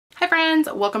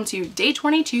friends, welcome to day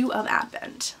 22 of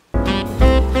Advent.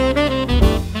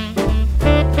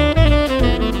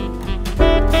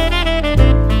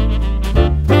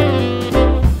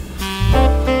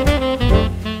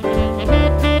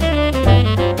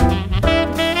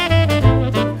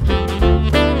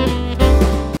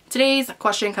 Today's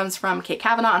question comes from Kate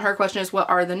Kavanaugh, and her question is, what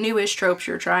are the newest tropes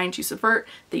you're trying to subvert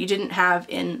that you didn't have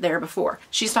in there before?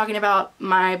 She's talking about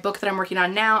my book that I'm working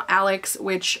on now, Alex,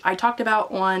 which I talked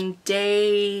about on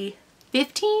day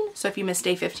 15. So if you missed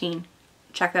day 15,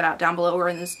 check that out down below or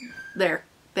in this, there.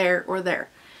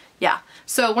 Yeah.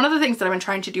 So one of the things that I've been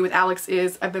trying to do with Alex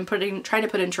is I've been trying to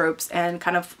put in tropes and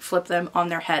kind of flip them on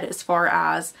their head as far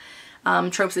as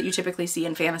tropes that you typically see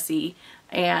in fantasy.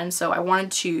 And so I wanted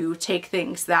to take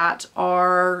things that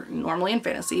are normally in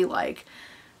fantasy, like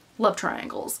love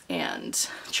triangles and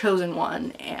chosen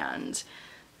one and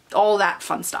all that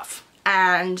fun stuff,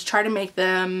 and try to make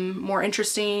them more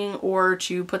interesting or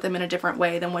to put them in a different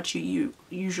way than what you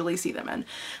usually see them in.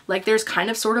 Like there's kind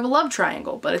of sort of a love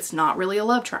triangle, but it's not really a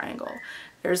love triangle.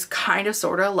 There's kind of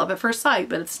sort of love at first sight,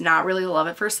 but it's not really love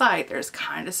at first sight. There's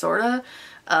kind of sort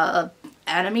of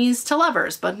enemies to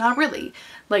lovers, but not really.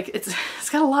 Like it's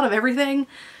got a lot of everything,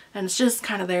 and it's just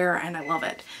kind of there, and I love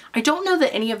it. I don't know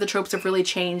that any of the tropes have really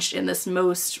changed in this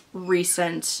most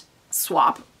recent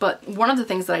swap, but one of the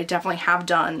things that I definitely have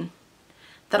done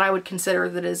that I would consider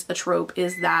that is a trope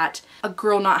is that a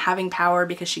girl not having power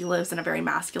because she lives in a very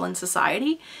masculine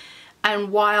society.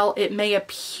 And while it may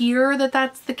appear that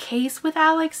that's the case with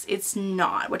Alex, it's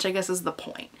not, which I guess is the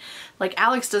point. Like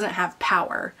Alex doesn't have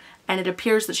power, and it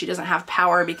appears that she doesn't have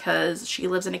power because she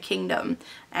lives in a kingdom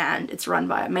and it's run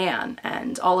by a man,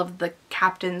 and all of the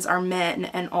captains are men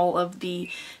and all of the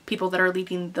people that are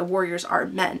leading the warriors are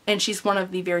men. And she's one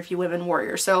of the very few women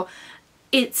warriors. So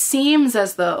it seems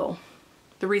as though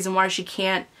the reason why she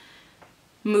can't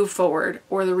move forward,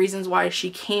 or the reasons why she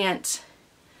can't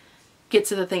get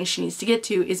to the things she needs to get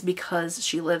to, is because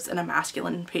she lives in a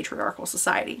masculine patriarchal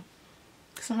society.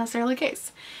 It's not necessarily the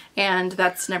case. And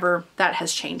that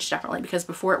has changed definitely, because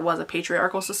before it was a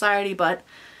patriarchal society, but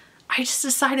I just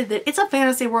decided that it's a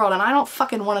fantasy world and I don't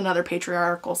fucking want another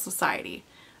patriarchal society.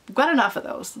 I've got enough of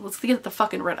those. Let's get the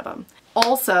fucking rid of them.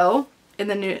 Also, in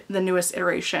the newest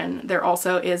iteration, there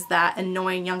also is that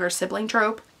annoying younger sibling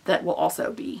trope that will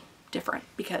also be different,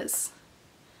 because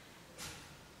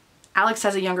Alex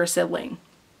has a younger sibling,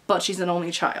 but she's an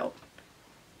only child.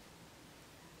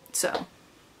 So,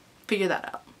 figure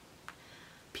that out.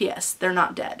 P.S. They're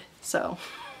not dead, so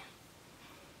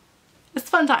it's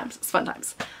fun times. It's fun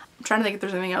times. I'm trying to think if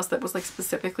there's anything else that was like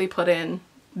specifically put in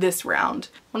this round.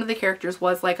 One of the characters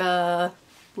was like a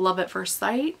love at first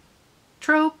sight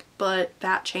trope, but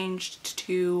that changed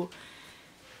to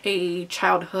a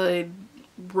childhood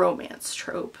romance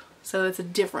trope. So it's a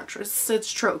different trope. It's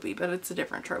tropey, but it's a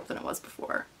different trope than it was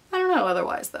before. I don't know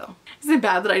otherwise though. Is it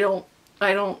bad that I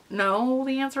don't know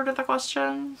the answer to the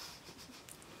question?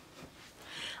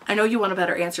 I know you want a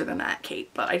better answer than that, Kate,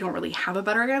 but I don't really have a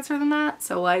better answer than that.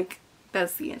 So like,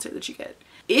 that's the answer that you get.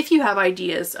 If you have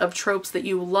ideas of tropes that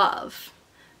you love,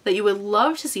 that you would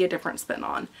love to see a different spin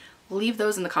on, leave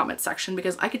those in the comments section,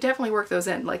 because I could definitely work those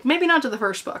in. Like maybe not to the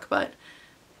first book, but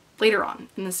later on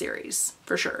in the series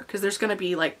for sure. Because there's going to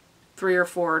be like 3 or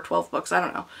 4 or 12 books. I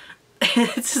don't know.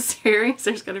 It's a series.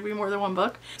 There's going to be more than one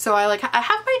book. So I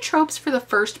have my tropes for the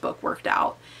first book worked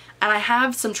out. And I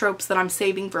have some tropes that I'm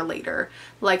saving for later.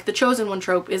 Like the chosen one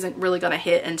trope isn't really going to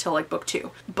hit until like book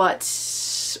 2.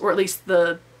 But, or at least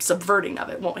the subverting of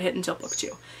it won't hit until book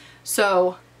 2.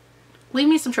 So leave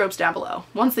me some tropes down below.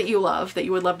 Ones that you love, that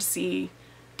you would love to see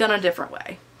done a different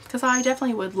way. Because I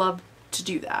definitely would love to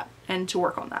do that and to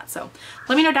work on that. So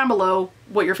let me know down below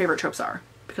what your favorite tropes are,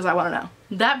 because I want to know.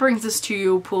 That brings us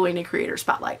to pulling a creator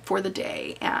spotlight for the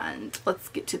day, and let's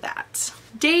get to that.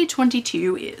 Day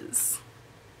 22 is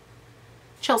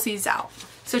Chelsea's out.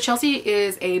 So Chelsea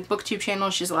is a booktube channel.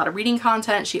 She does a lot of reading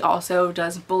content. She also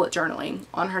does bullet journaling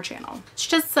on her channel. She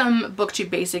does some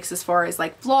booktube basics as far as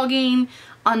like vlogging,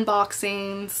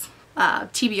 unboxings,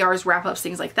 TBRs, wrap-ups,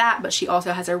 things like that, but she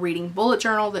also has a reading bullet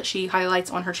journal that she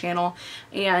highlights on her channel.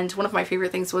 And one of my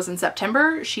favorite things was in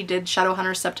September, she did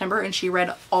Shadowhunters September, and she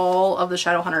read all of the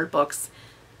Shadowhunter books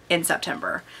in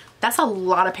September. That's a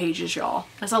lot of pages, y'all.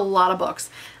 That's a lot of books.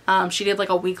 She did like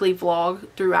a weekly vlog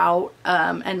throughout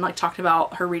and like talked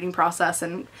about her reading process,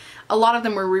 and a lot of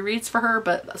them were rereads for her,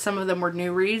 but some of them were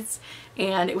new reads,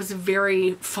 and it was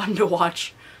very fun to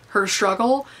watch her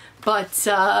struggle. But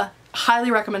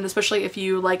highly recommend, especially if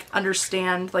you like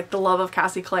understand like the love of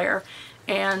Cassie Clare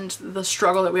and the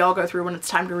struggle that we all go through when it's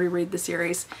time to reread the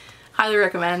series. Highly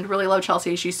recommend. Really love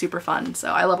Chelsea. She's super fun.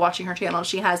 So I love watching her channel.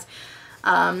 She has,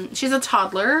 she's a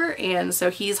toddler, and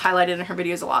so he's highlighted in her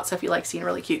videos a lot. So if you like seeing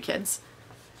really cute kids,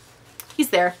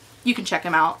 he's there. You can check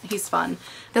him out. He's fun.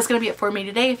 That's going to be it for me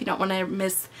today. If you don't want to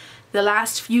miss the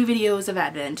last few videos of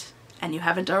Advent and you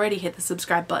haven't already hit the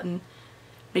subscribe button,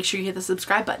 make sure you hit the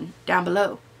subscribe button down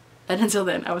below. And until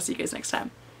then, I will see you guys next time.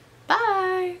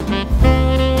 Bye!